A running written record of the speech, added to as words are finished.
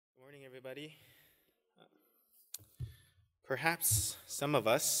Everybody. Perhaps some of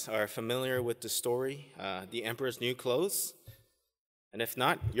us are familiar with the story, The Emperor's New Clothes. And if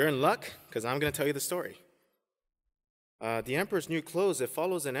not, you're in luck, because I'm going to tell you the story. The Emperor's New Clothes, it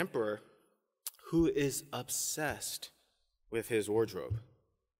follows an emperor who is obsessed with his wardrobe.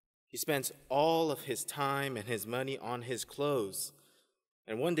 He spends all of his time and his money on his clothes.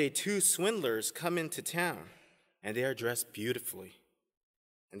 And one day, two swindlers come into town, and they are dressed beautifully.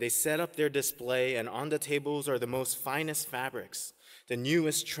 And they set up their display, and on the tables are the most finest fabrics, the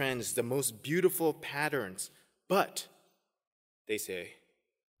newest trends, the most beautiful patterns. But, they say,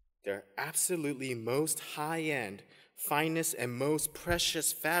 their absolutely most high-end, finest, and most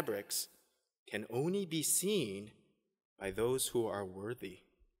precious fabrics can only be seen by those who are worthy.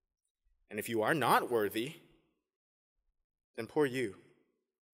 And if you are not worthy, then poor you.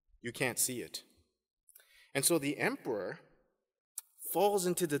 You can't see it. And so the emperor falls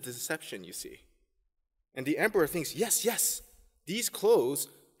into the deception, you see. And the emperor thinks, yes, these clothes,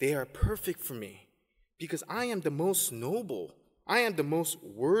 they are perfect for me because I am the most noble. I am the most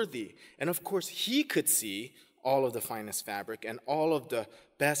worthy. And of course, he could see all of the finest fabric and all of the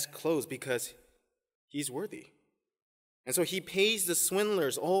best clothes because he's worthy. And so he pays the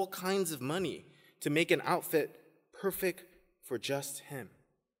swindlers all kinds of money to make an outfit perfect for just him.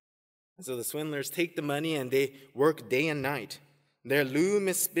 And so the swindlers take the money and they work day and night. Their loom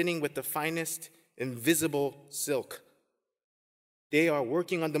is spinning with the finest invisible silk. They are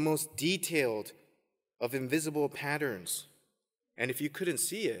working on the most detailed of invisible patterns. And if you couldn't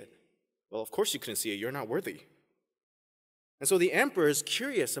see it, well, of course you couldn't see it. You're not worthy. And so the emperor is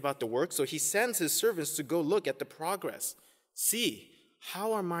curious about the work, so he sends his servants to go look at the progress. See,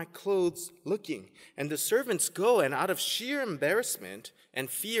 how are my clothes looking? And the servants go, and out of sheer embarrassment and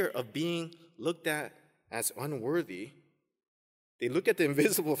fear of being looked at as unworthy, they look at the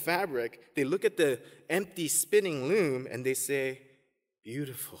invisible fabric, they look at the empty spinning loom, and they say,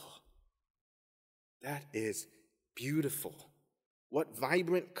 beautiful. That is beautiful. What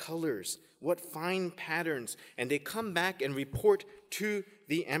vibrant colors, what fine patterns. And they come back and report to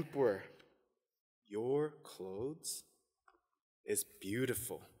the emperor, your clothes is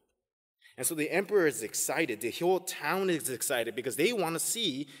beautiful. And so the emperor is excited. The whole town is excited because they want to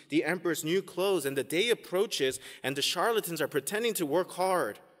see the emperor's new clothes. And the day approaches, and the charlatans are pretending to work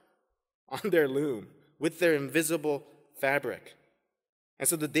hard on their loom with their invisible fabric. And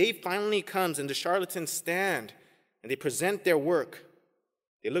so the day finally comes, and the charlatans stand, and they present their work.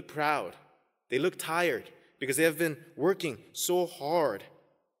 They look proud. They look tired because they have been working so hard.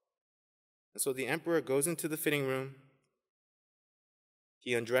 And so the emperor goes into the fitting room.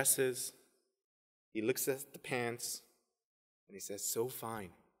 He undresses. He looks at the pants, and he says, so fine,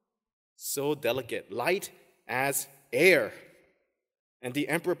 so delicate, light as air. And the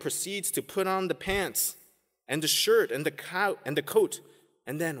emperor proceeds to put on the pants and the shirt and the coat.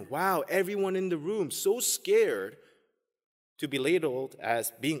 And then, wow, everyone in the room, so scared to be labeled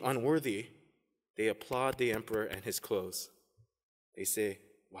as being unworthy, they applaud the emperor and his clothes. They say,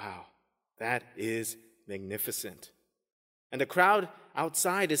 wow, that is magnificent. And the crowd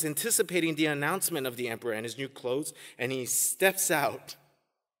outside is anticipating the announcement of the emperor and his new clothes, and he steps out,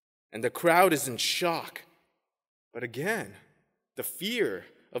 and the crowd is in shock. But again, the fear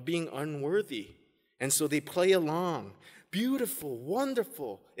of being unworthy, and so they play along. Beautiful,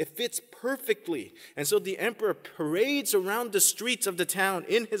 wonderful, it fits perfectly. And so the emperor parades around the streets of the town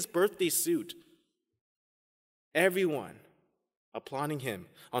in his birthday suit. Everyone applauding him,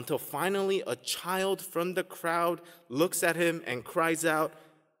 until finally a child from the crowd looks at him and cries out,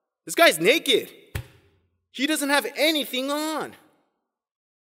 this guy's naked. He doesn't have anything on.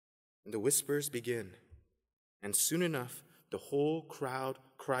 And the whispers begin. And soon enough, the whole crowd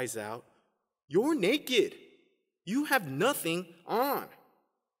cries out, you're naked. You have nothing on.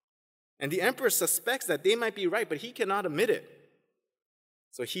 And the emperor suspects that they might be right, but he cannot admit it.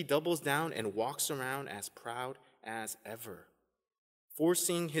 So he doubles down and walks around as proud as ever,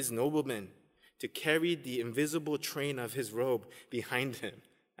 forcing his noblemen to carry the invisible train of his robe behind him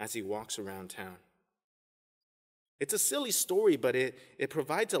as he walks around town. It's a silly story, but it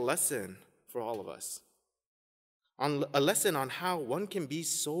provides a lesson for all of us. A lesson on how one can be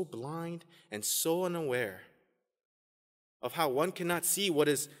so blind and so unaware of how one cannot see what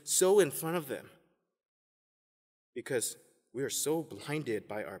is so in front of them because we are so blinded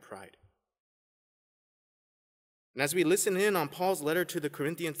by our pride. And as we listen in on Paul's letter to the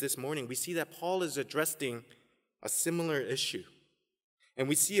Corinthians this morning, we see that Paul is addressing a similar issue. And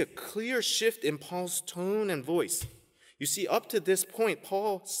we see a clear shift in Paul's tone and voice. You see, up to this point,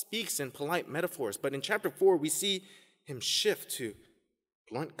 Paul speaks in polite metaphors, but in chapter 4, we see him shift to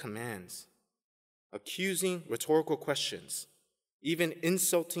blunt commands, accusing rhetorical questions, even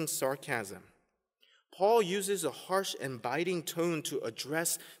insulting sarcasm. Paul uses a harsh and biting tone to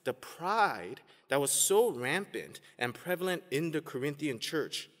address the pride that was so rampant and prevalent in the Corinthian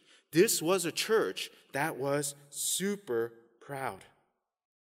church. This was a church that was super proud.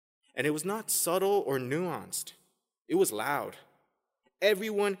 And it was not subtle or nuanced. It was loud.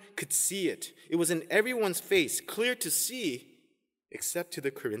 Everyone could see it. It was in everyone's face, clear to see, except to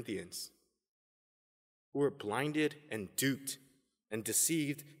the Corinthians, who were blinded and duped and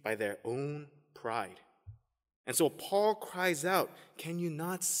deceived by their own pride. And so Paul cries out, "Can you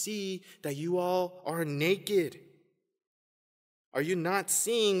not see that you all are naked? Are you not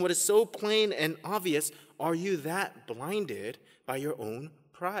seeing what is so plain and obvious? Are you that blinded by your own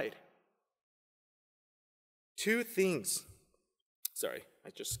pride?" Two things. Sorry, I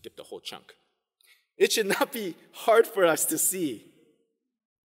just skipped a whole chunk. It should not be hard for us to see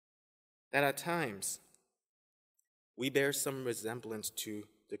that at times we bear some resemblance to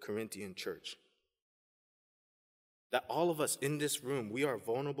the Corinthian church. That all of us in this room, we are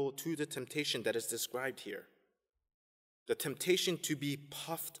vulnerable to the temptation that is described here. The temptation to be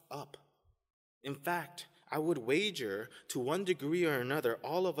puffed up. In fact, I would wager to one degree or another,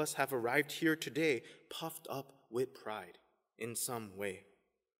 all of us have arrived here today puffed up with pride in some way.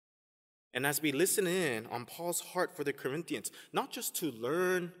 And as we listen in on Paul's heart for the Corinthians, not just to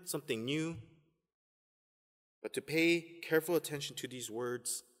learn something new, but to pay careful attention to these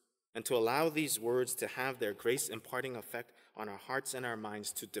words and to allow these words to have their grace-imparting effect on our hearts and our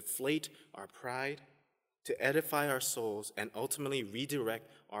minds to deflate our pride, to edify our souls, and ultimately redirect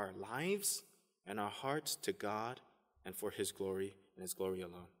our lives and our hearts to God and for His glory and His glory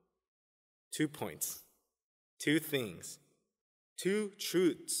alone. 2 points, 2 things, 2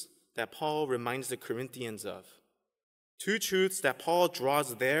 truths that Paul reminds the Corinthians of. 2 truths that Paul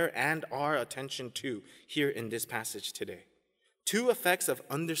draws their and our attention to here in this passage today. 2 effects of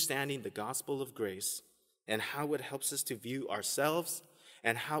understanding the gospel of grace and how it helps us to view ourselves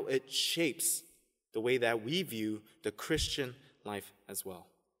and how it shapes the way that we view the Christian life as well.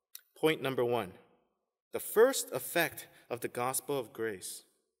 Point number 1, the first effect of the gospel of grace.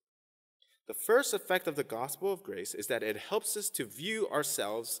 The first effect of the gospel of grace is that it helps us to view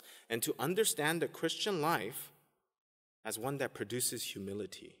ourselves and to understand the Christian life as one that produces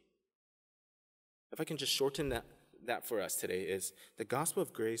humility. If I can just shorten that for us today, is the gospel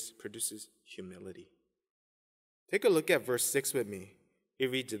of grace produces humility. Take a look at verse 6 with me.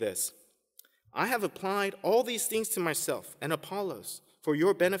 It reads this: "I have applied all these things to myself and Apollos for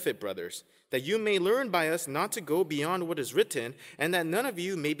your benefit, brothers, that you may learn by us not to go beyond what is written, and that none of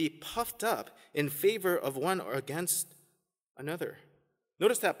you may be puffed up in favor of one or against another."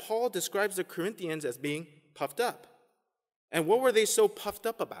 Notice that Paul describes the Corinthians as being puffed up. And what were they so puffed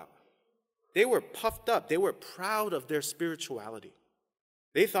up about? They were puffed up. They were proud of their spirituality.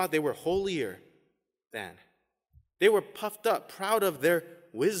 They thought they were holier than. They were puffed up, proud of their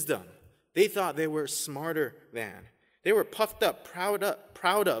wisdom. They thought they were smarter than. They were puffed up, proud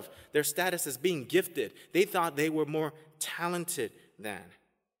of their status as being gifted. They thought they were more talented than.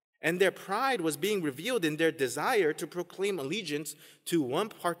 And their pride was being revealed in their desire to proclaim allegiance to one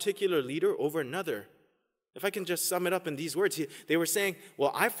particular leader over another. If I can just sum it up in these words, they were saying,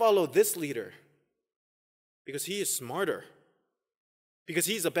 well, I follow this leader because he is smarter, because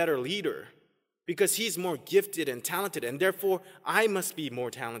he's a better leader, because he's more gifted and talented, and therefore I must be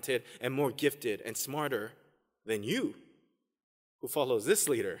more talented and more gifted and smarter than you who follows this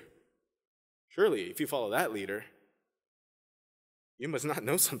leader. Surely, if you follow that leader, you must not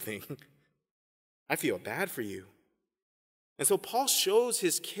know something. I feel bad for you. And so Paul shows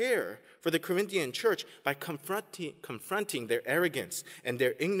his care for the Corinthian church by confronting their arrogance and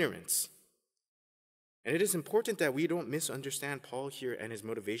their ignorance. And it is important that we don't misunderstand Paul here and his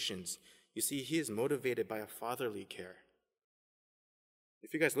motivations. You see, he is motivated by a fatherly care.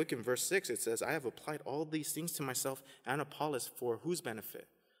 If you guys look in verse 6, it says, "I have applied all these things to myself and Apollos for whose benefit?"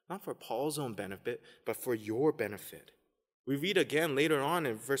 Not for Paul's own benefit, but for your benefit. We read again later on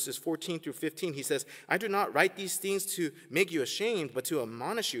in verses 14 through 15, he says, "I do not write these things to make you ashamed, but to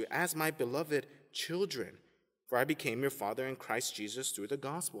admonish you as my beloved children. For I became your father in Christ Jesus through the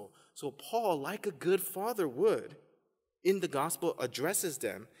gospel." So Paul, like a good father would, in the gospel addresses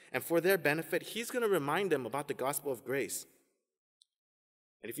them, and for their benefit, he's going to remind them about the gospel of grace.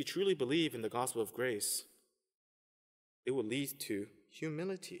 And if you truly believe in the gospel of grace, it will lead to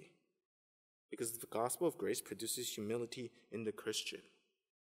humility. Because the gospel of grace produces humility in the Christian.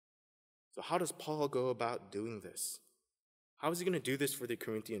 So how does Paul go about doing this? How is he going to do this for the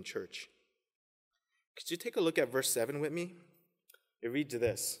Corinthian church? Could you take a look at verse 7 with me? It reads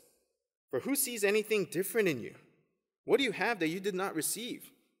this: "For who sees anything different in you? What do you have that you did not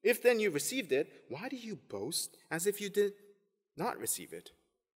receive? If then you received it, why do you boast as if you did not receive it?"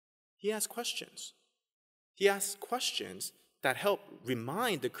 He asks questions. He asks questions that help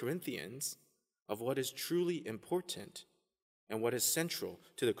remind the Corinthians of what is truly important and what is central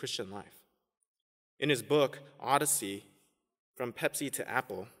to the Christian life. In his book, Odyssey, From Pepsi to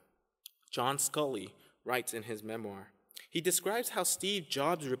Apple, John Scully writes in his memoir, he describes how Steve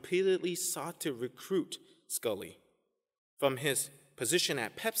Jobs repeatedly sought to recruit Scully from his position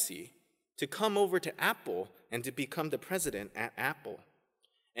at Pepsi to come over to Apple and to become the president at Apple.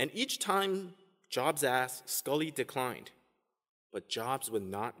 And each time Jobs asked, Scully declined. But Jobs would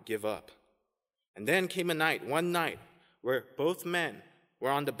not give up. And then came one night, where both men were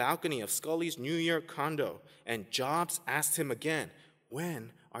on the balcony of Scully's New York condo, and Jobs asked him again,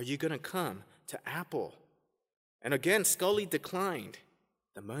 "When are you going to come to Apple?" And again, Scully declined.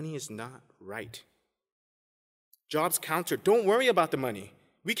 "The money is not right." Jobs countered, "Don't worry about the money.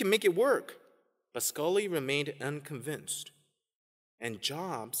 We can make it work." But Scully remained unconvinced. And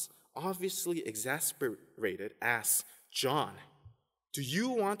Jobs, obviously exasperated, asked, "John, do you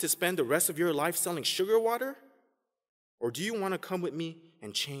want to spend the rest of your life selling sugar water? Or do you want to come with me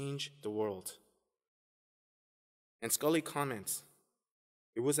and change the world?" And Scully comments,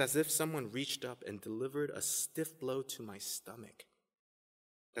 "It was as if someone reached up and delivered a stiff blow to my stomach.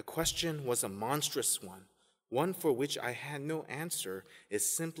 The question was a monstrous one for which I had no answer. It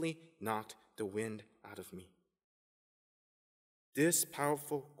simply knocked the wind out of me." This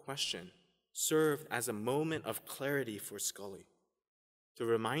powerful question served as a moment of clarity for Scully, to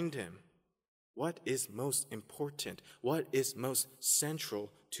remind him what is most important, what is most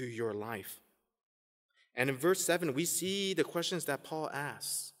central to your life. And in verse 7, we see the questions that Paul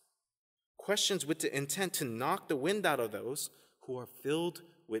asks, questions with the intent to knock the wind out of those who are filled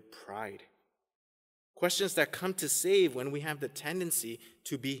with pride, questions that come to save when we have the tendency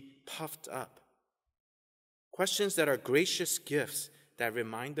to be puffed up, questions that are gracious gifts that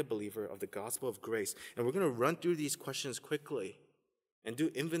remind the believer of the gospel of grace. And we're going to run through these questions quickly and do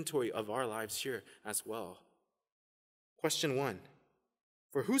inventory of our lives here as well. Question 1.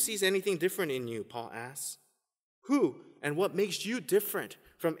 For who sees anything different in you, Paul asks. Who and what makes you different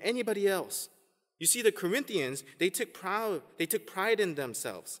from anybody else? You see, the Corinthians, they took pride in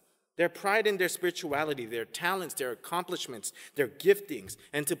themselves. Their pride in their spirituality, their talents, their accomplishments, their giftings.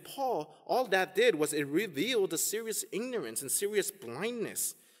 And to Paul, all that did was it revealed a serious ignorance and serious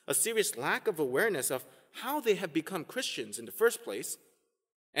blindness, a serious lack of awareness of how they have become Christians in the first place,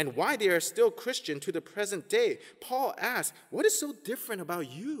 and why they are still Christian to the present day. Paul asks, what is so different about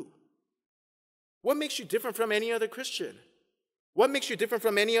you? What makes you different from any other Christian? What makes you different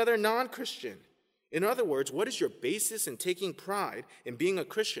from any other non-Christian? In other words, what is your basis in taking pride in being a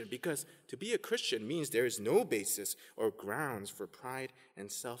Christian? Because to be a Christian means there is no basis or grounds for pride and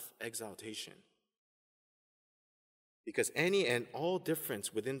self-exaltation. Because any and all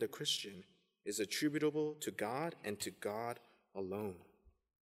difference within the Christian is attributable to God and to God alone.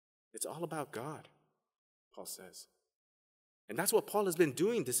 It's all about God, Paul says. And that's what Paul has been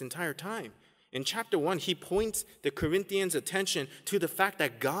doing this entire time. In chapter 1, he points the Corinthians' attention to the fact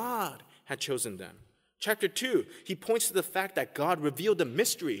that God had chosen them. Chapter 2, he points to the fact that God revealed a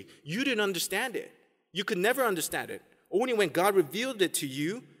mystery. You didn't understand it. You could never understand it. Only when God revealed it to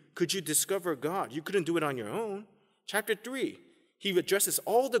you could you discover God. You couldn't do it on your own. Chapter 3, he addresses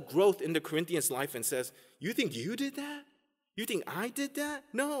all the growth in the Corinthians' life and says, you think you did that? You think I did that?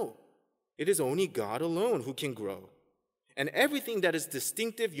 No. It is only God alone who can grow. And everything that is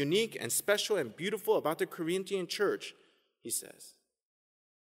distinctive, unique, and special and beautiful about the Corinthian church, he says,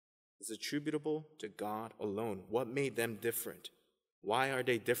 is attributable to God alone. What made them different? Why are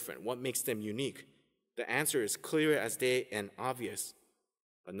they different? What makes them unique? The answer is clear as day and obvious,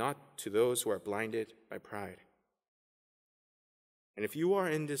 but not to those who are blinded by pride. And if you are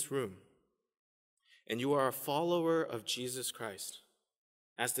in this room and you are a follower of Jesus Christ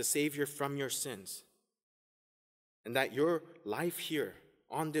as the Savior from your sins, and that your life here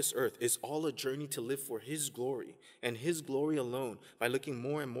on this earth is all a journey to live for His glory and His glory alone by looking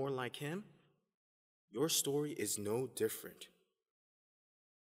more and more like Him, your story is no different.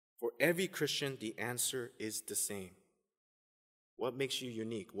 For every Christian, the answer is the same. What makes you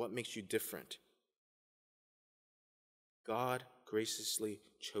unique? What makes you different? God graciously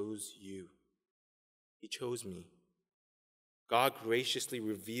chose you. He chose me. God graciously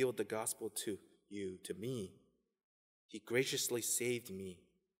revealed the gospel to you, to me. He graciously saved me.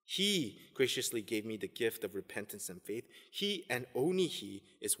 He graciously gave me the gift of repentance and faith. He and only He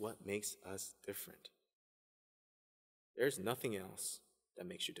is what makes us different. There's nothing else that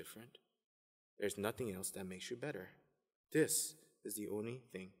makes you different. There's nothing else that makes you better. This is the only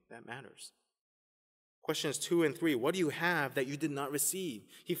thing that matters. Questions 2 and 3, what do you have that you did not receive?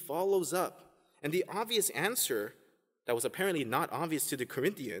 He follows up. And the obvious answer that was apparently not obvious to the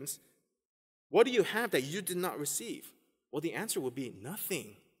Corinthians, what do you have that you did not receive? Well, the answer would be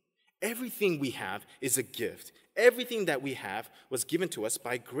nothing. Everything we have is a gift. Everything that we have was given to us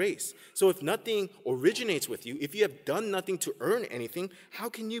by grace. So if nothing originates with you, if you have done nothing to earn anything, how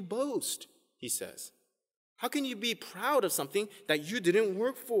can you boast? He says. How can you be proud of something that you didn't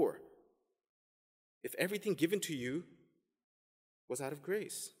work for? If everything given to you was out of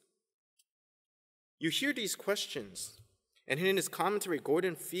grace. You hear these questions, and in his commentary,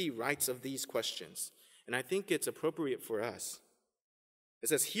 Gordon Fee writes of these questions, and I think it's appropriate for us. It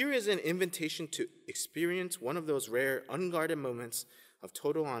says, here is an invitation to experience one of those rare, unguarded moments of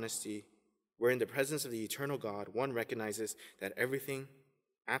total honesty where in the presence of the eternal God, one recognizes that everything,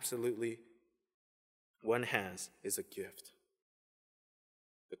 absolutely, one has is a gift.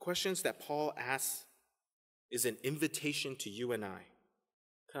 The questions that Paul asks is an invitation to you and I.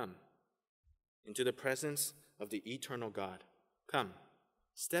 Come into the presence of the eternal God. Come,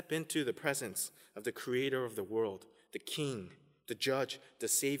 step into the presence of the creator of the world, the king, the judge, the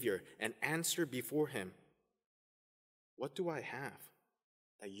savior, and answer before him. What do I have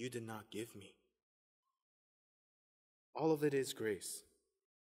that you did not give me? All of it is grace.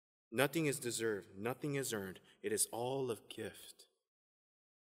 Nothing is deserved, nothing is earned. It is all of gift.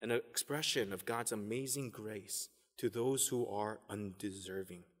 An expression of God's amazing grace to those who are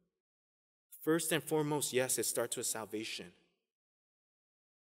undeserving. First and foremost, yes, it starts with salvation.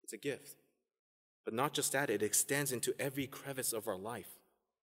 It's a gift. But not just that, it extends into every crevice of our life.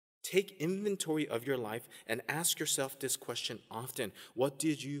 Take inventory of your life and ask yourself this question often. What do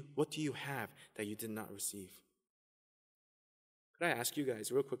you have that you did not receive? Could I ask you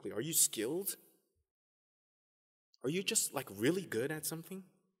guys real quickly, are you skilled? Are you just really good at something?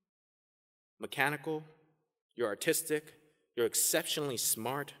 Mechanical, you're artistic, you're exceptionally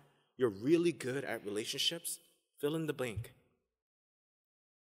smart, you're really good at relationships? Fill in the blank.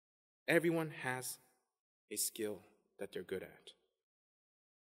 Everyone has a skill that they're good at.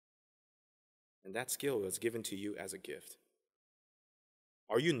 And that skill was given to you as a gift.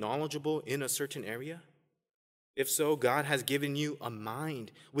 Are you knowledgeable in a certain area? If so, God has given you a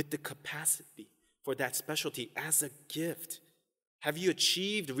mind with the capacity for that specialty as a gift. Have you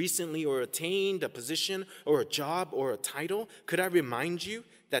achieved recently or attained a position or a job or a title? Could I remind you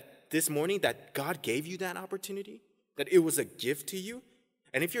that this morning that God gave you that opportunity? That it was a gift to you?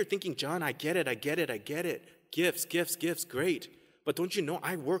 And if you're thinking, John, I get it. Gifts, great. But don't you know,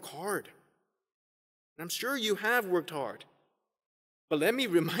 I work hard. And I'm sure you have worked hard. But let me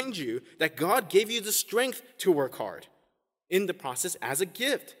remind you that God gave you the strength to work hard in the process as a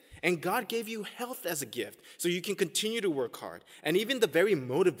gift. And God gave you health as a gift so you can continue to work hard. And even the very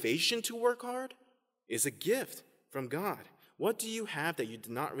motivation to work hard is a gift from God. What do you have that you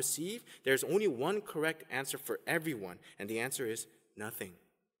did not receive? There's only one correct answer for everyone, and the answer is nothing.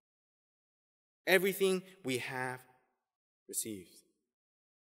 Everything we have received.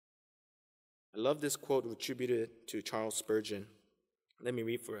 I love this quote attributed to Charles Spurgeon. Let me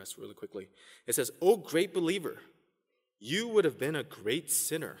read for us really quickly. It says, "O great believer, you would have been a great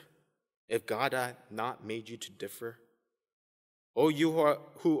sinner if God had not made you to differ. O you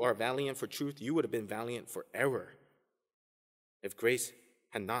who are valiant for truth, you would have been valiant for error if grace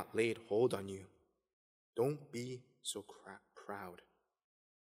had not laid hold on you. Don't be so proud.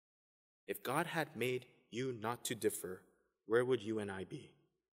 If God had made you not to differ, where would you and I be?"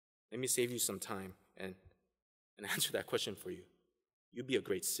 Let me save you some time and answer that question for you. You'd be a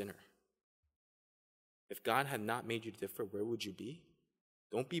great sinner. If God had not made you differ, where would you be?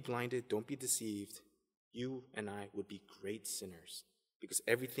 Don't be blinded. Don't be deceived. You and I would be great sinners because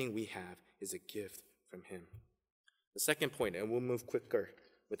everything we have is a gift from him. The second point, and we'll move quicker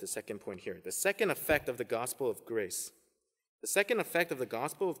with the second point here. The second effect of the gospel of grace. The second effect of the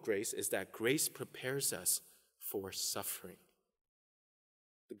gospel of grace is that grace prepares us for suffering.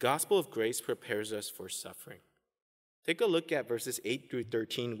 The gospel of grace prepares us for suffering. Take a look at verses 8 through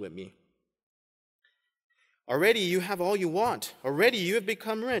 13 with me. Already you have all you want. Already you have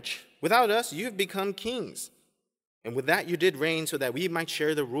become rich. Without us, you have become kings. And with that you did reign so that we might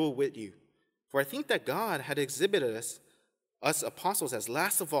share the rule with you. For I think that God had exhibited us apostles as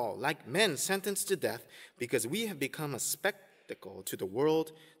last of all, like men sentenced to death, because we have become a spectacle to the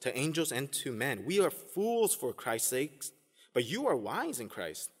world, to angels, and to men. We are fools for Christ's sake, but you are wise in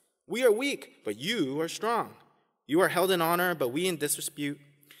Christ. We are weak, but you are strong. You are held in honor, but we in disrepute.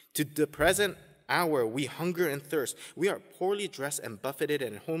 To the present hour we hunger and thirst. We are poorly dressed and buffeted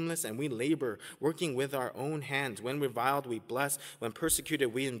and homeless, and we labor, working with our own hands. When reviled, we bless. When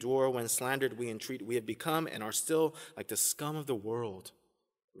persecuted, we endure. When slandered, we entreat. We have become and are still like the scum of the world,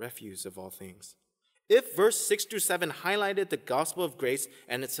 refuse of all things. If verse 6 through 7 highlighted the gospel of grace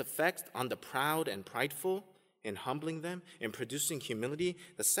and its effect on the proud and prideful, in humbling them, in producing humility,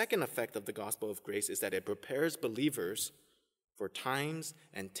 the second effect of the gospel of grace is that it prepares believers for times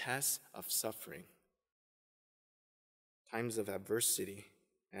and tests of suffering, times of adversity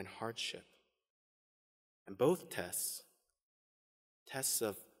and hardship. And both tests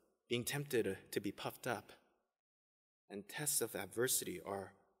of being tempted to be puffed up, and tests of adversity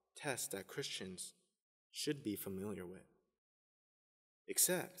are tests that Christians should be familiar with.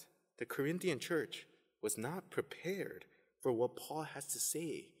 Except the Corinthian church was not prepared for what Paul has to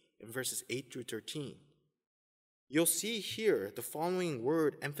say in verses 8 through 13. You'll see here the following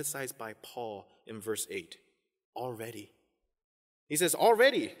word emphasized by Paul in verse 8, already. He says,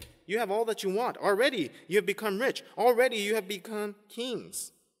 already you have all that you want. Already you have become rich. Already you have become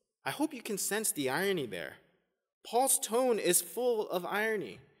kings. I hope you can sense the irony there. Paul's tone is full of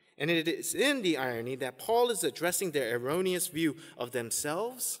irony. And it is in the irony that Paul is addressing their erroneous view of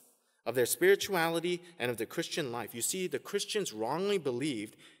themselves, of their spirituality, and of the Christian life. You see, the Christians wrongly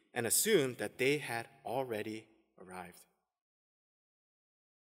believed and assumed that they had already arrived.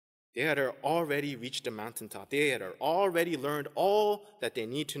 They had already reached the mountaintop. They had already learned all that they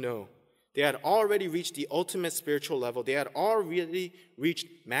need to know. They had already reached the ultimate spiritual level. They had already reached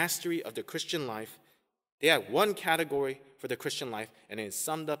mastery of the Christian life. They had one category for the Christian life, and it is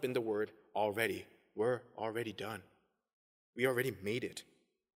summed up in the word already. We're already done. We already made it.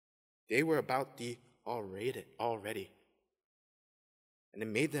 They were about the already. And it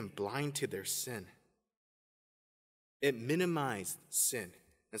made them blind to their sin. It minimized sin,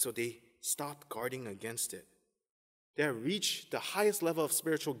 and so they stopped guarding against it. They had reached the highest level of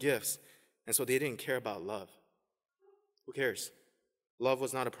spiritual gifts, and so they didn't care about love. Who cares? Love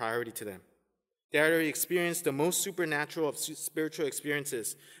was not a priority to them. They had already experienced the most supernatural of spiritual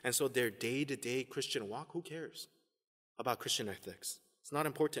experiences, and so their day-to-day Christian walk, who cares about Christian ethics? It's not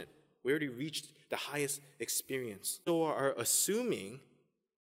important. We already reached the highest experience. So are assuming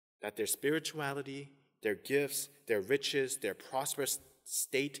that their spirituality, their gifts, their riches, their prosperous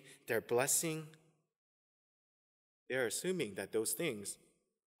state, their blessing, they're assuming that those things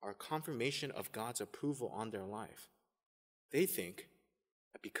are confirmation of God's approval on their life. They think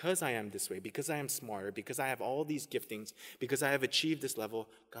that because I am this way, because I am smarter, because I have all these giftings, because I have achieved this level,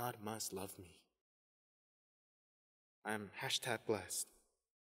 God must love me. I'm #blessed.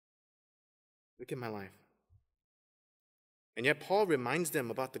 Look at my life. And yet Paul reminds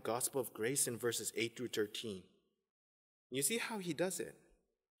them about the gospel of grace in verses 8 through 13. You see how he does it?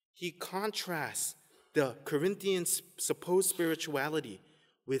 He contrasts the Corinthians' supposed spirituality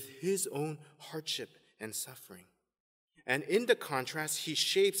with his own hardship and suffering. And in the contrast, he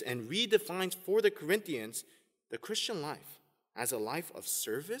shapes and redefines for the Corinthians the Christian life as a life of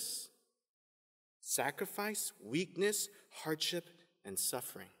service, sacrifice, weakness, hardship, and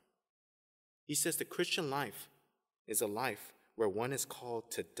suffering. He says the Christian life is a life where one is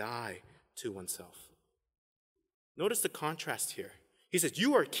called to die to oneself. Notice the contrast here. He says,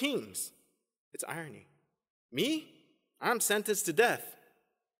 you are kings. It's irony. Me? I'm sentenced to death.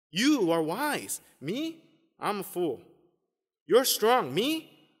 You are wise. Me? I'm a fool. You're strong.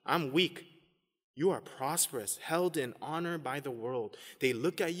 Me? I'm weak. You are prosperous, held in honor by the world. They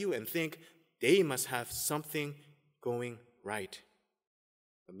look at you and think they must have something going right.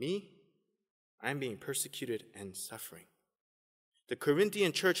 But me? I'm being persecuted and suffering. The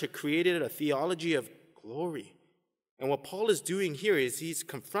Corinthian church had created a theology of glory. And what Paul is doing here is he's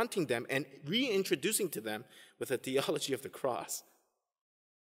confronting them and reintroducing to them with a theology of the cross.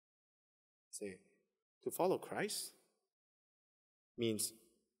 Say, to follow Christ means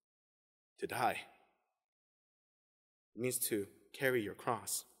to die. It means to carry your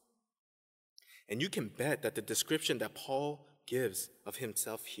cross. And you can bet that the description that Paul gives of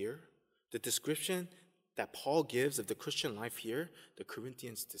himself here, the description that Paul gives of the Christian life here, the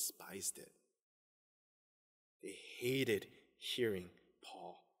Corinthians despised it. They hated hearing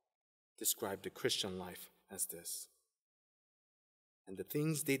Paul describe the Christian life as this. And the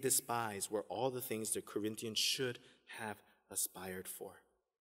things they despised were all the things the Corinthians should have aspired for.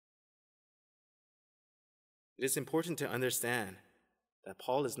 It is important to understand that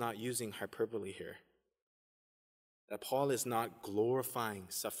Paul is not using hyperbole here, that Paul is not glorifying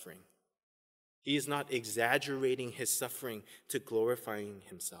suffering. He is not exaggerating his suffering to glorifying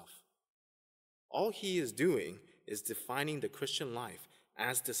himself. All he is doing is defining the Christian life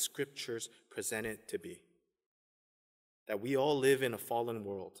as the scriptures present it to be. That we all live in a fallen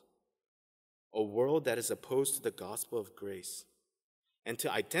world, a world that is opposed to the gospel of grace. And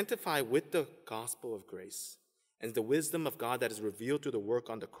to identify with the gospel of grace and the wisdom of God that is revealed through the work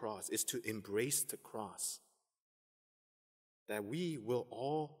on the cross is to embrace the cross. That we will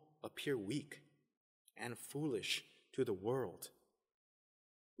all appear weak and foolish to the world.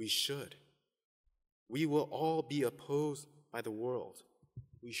 We should. We will all be opposed by the world.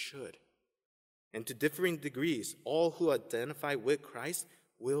 We should. And to differing degrees, all who identify with Christ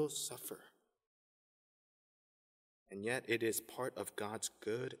will suffer. And yet it is part of God's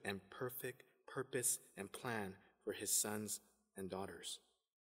good and perfect purpose and plan for his sons and daughters.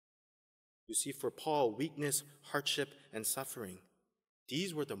 You see, for Paul, weakness, hardship, and suffering,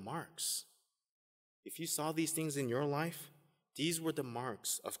 these were the marks. If you saw these things in your life, these were the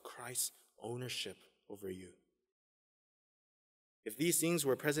marks of Christ's ownership over you. If these things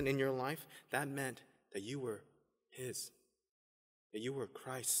were present in your life, that meant that you were his, that you were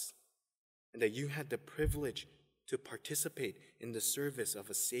Christ's, and that you had the privilege to participate in the service of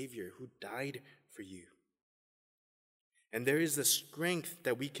a Savior who died for you. And there is a strength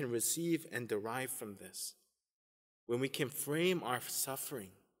that we can receive and derive from this. When we can frame our suffering,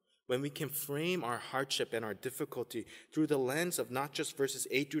 when we can frame our hardship and our difficulty through the lens of not just verses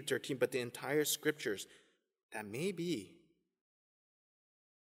 8 through 13, but the entire scriptures, that maybe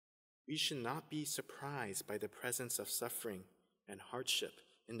we should not be surprised by the presence of suffering and hardship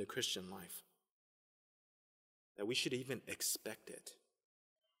in the Christian life. That we should even expect it.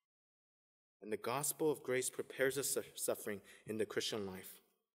 And the gospel of grace prepares us for suffering in the Christian life,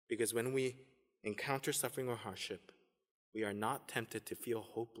 because when we encounter suffering or hardship, we are not tempted to feel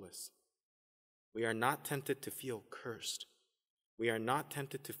hopeless. We are not tempted to feel cursed. We are not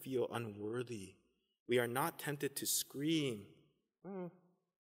tempted to feel unworthy. We are not tempted to scream, "Oh,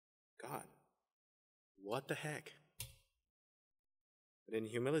 God, what the heck?" But in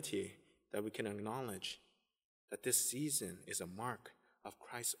humility, that we can acknowledge that this season is a mark of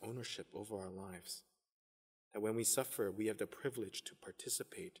Christ's ownership over our lives. That when we suffer, we have the privilege to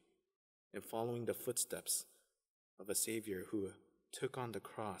participate in following the footsteps of a Savior who took on the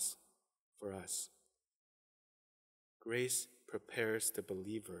cross for us. Grace prepares the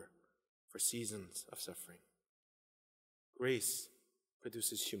believer for seasons of suffering. Grace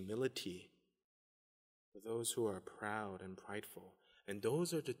produces humility for those who are proud and prideful. And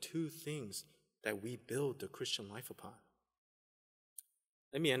those are the two things that we build the Christian life upon.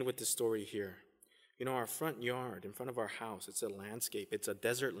 Let me end with this story here. You know, our front yard, in front of our house, it's a landscape. It's a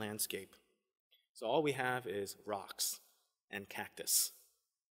desert landscape. So all we have is rocks and cactus.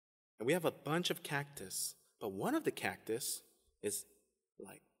 And we have a bunch of cactus, but one of the cactus is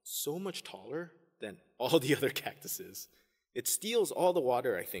like so much taller than all the other cactuses. It steals all the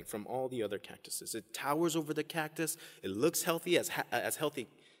water, I think, from all the other cactuses. It towers over the cactus. It looks healthy, as healthy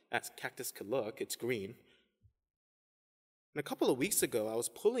as cactus could look. It's green. And a couple of weeks ago, I was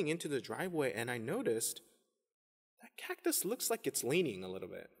pulling into the driveway and I noticed that cactus looks like it's leaning a little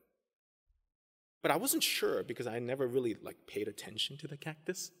bit. But I wasn't sure because I never really paid attention to the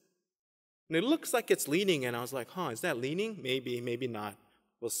cactus. And it looks like it's leaning and I was like, is that leaning? Maybe, maybe not.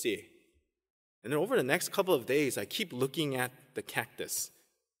 We'll see. And then over the next couple of days, I keep looking at the cactus.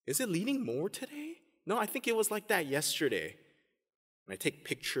 Is it leaning more today? No, I think it was like that yesterday. And I take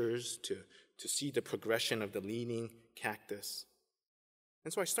pictures to see the progression of the leaning cactus.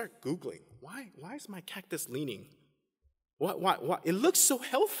 And so I start Googling, why is my cactus leaning? Why? It looks so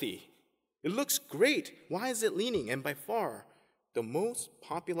healthy. It looks great. Why is it leaning? And by far, the most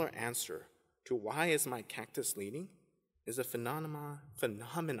popular answer to why is my cactus leaning is a phenomenon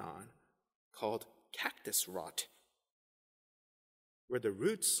called cactus rot, where the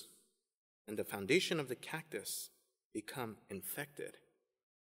roots and the foundation of the cactus become infected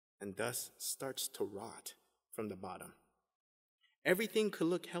and thus starts to rot from the bottom. Everything could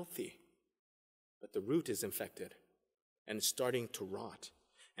look healthy, but the root is infected and it's starting to rot,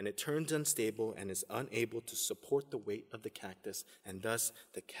 and it turns unstable and is unable to support the weight of the cactus, and thus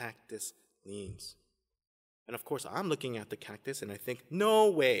the cactus leans. And of course, I'm looking at the cactus and I think, no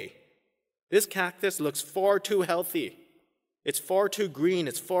way. This cactus looks far too healthy. It's far too green.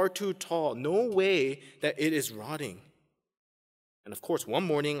 It's far too tall. No way that it is rotting. And of course, one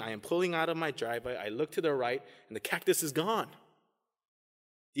morning I am pulling out of my driveway. I look to the right and the cactus is gone.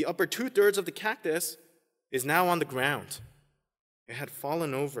 The upper 2/3 of the cactus is now on the ground. It had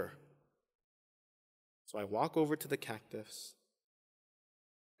fallen over. So I walk over to the cactus,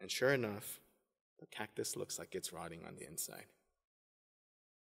 and sure enough, the cactus looks like it's rotting on the inside.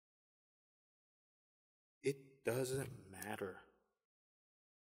 It doesn't matter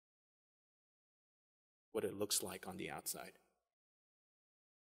what it looks like on the outside.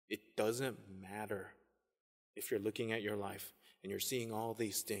 It doesn't matter if you're looking at your life and you're seeing all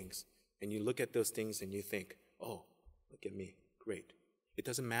these things, and you look at those things and you think, oh, look at me, great. It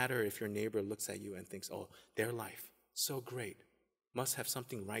doesn't matter if your neighbor looks at you and thinks, oh, their life, so great, must have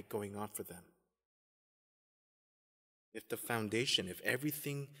something right going on for them. If the foundation, if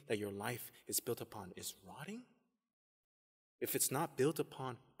everything that your life is built upon is rotting, if it's not built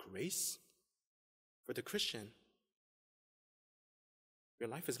upon grace for the Christian, your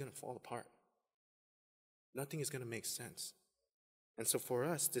life is going to fall apart. Nothing is going to make sense. And so for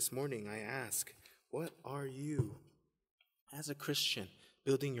us this morning, I ask, what are you, as a Christian,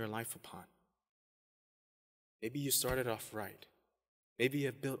 building your life upon? Maybe you started off right. Maybe you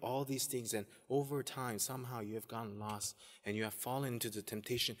have built all these things, and over time, somehow you have gotten lost, and you have fallen into the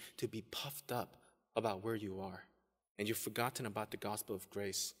temptation to be puffed up about where you are, and you've forgotten about the gospel of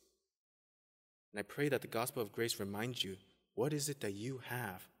grace. And I pray that the gospel of grace reminds you, what is it that you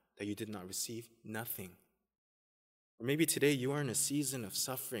have that you did not receive? Nothing. Or maybe today you are in a season of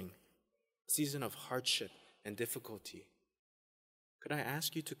suffering, a season of hardship and difficulty. Could I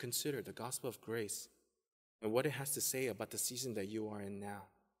ask you to consider the gospel of grace and what it has to say about the season that you are in now?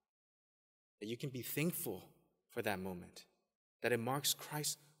 That you can be thankful for that moment, that it marks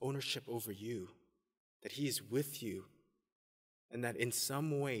Christ's ownership over you, that he is with you, and that in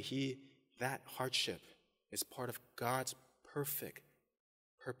some way that hardship is part of God's perfect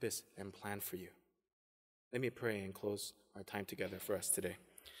purpose and plan for you. Let me pray and close our time together for us today.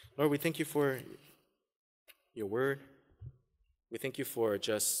 Lord, we thank you for your word. We thank you for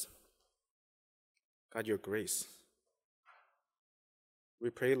just, God, your grace. We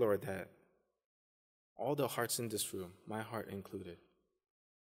pray, Lord, that all the hearts in this room, my heart included,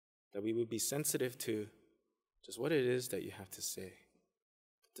 that we would be sensitive to just what it is that you have to say.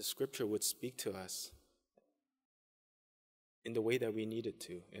 The scripture would speak to us in the way that we need it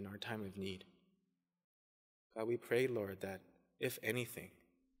to in our time of need. God, we pray, Lord, that if anything,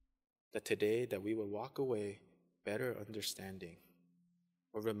 that today that we will walk away better understanding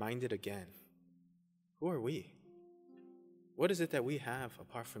or reminded again, who are we? What is it that we have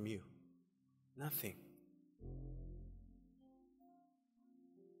apart from you? Nothing.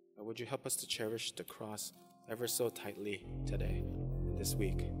 God, would you help us to cherish the cross ever so tightly today and this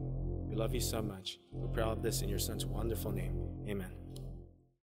week? We love you so much. We pray all of this in your Son's wonderful name. Amen.